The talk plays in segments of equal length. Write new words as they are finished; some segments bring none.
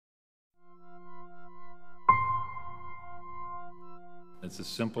It's a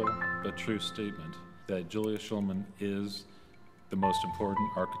simple but true statement that Julius Shulman is the most important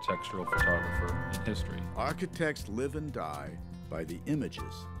architectural photographer in history. Architects live and die by the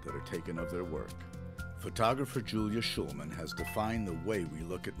images that are taken of their work. Photographer Julius Shulman has defined the way we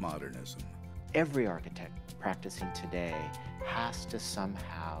look at modernism. Every architect practicing today has to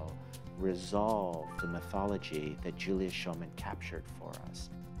somehow resolve the mythology that Julius Shulman captured for us.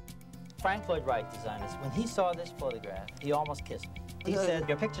 Frank Lloyd Wright, designed this. When he saw this photograph, he almost kissed me. He said,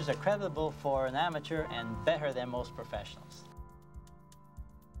 "Your pictures are credible for an amateur and better than most professionals."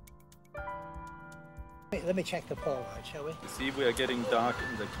 Let me check the Polaroid, shall we? See, we are getting dark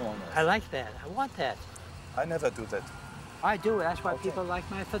in the corner. I like that. I want that. I never do that. I do. That's why people like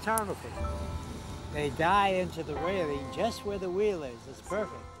my photography. They die into the railing just where the wheel is. It's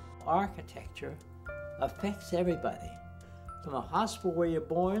perfect. Architecture affects everybody. From the hospital where you're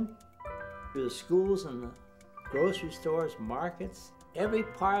born, to the schools and the grocery stores, markets. Every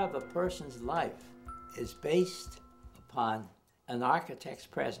part of a person's life is based upon an architect's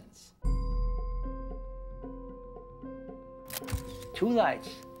presence. Two lights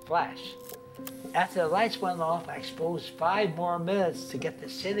flash. After the lights went off, I exposed 5 more minutes to get the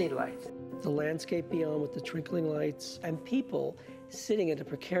city lights. The landscape beyond with the twinkling lights and people sitting at a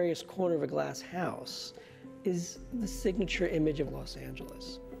precarious corner of a glass house is the signature image of Los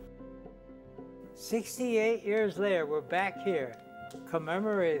Angeles. 68 years later, we're back here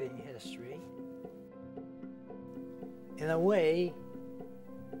commemorating history. In a way,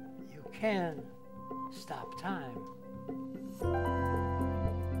 you can stop time.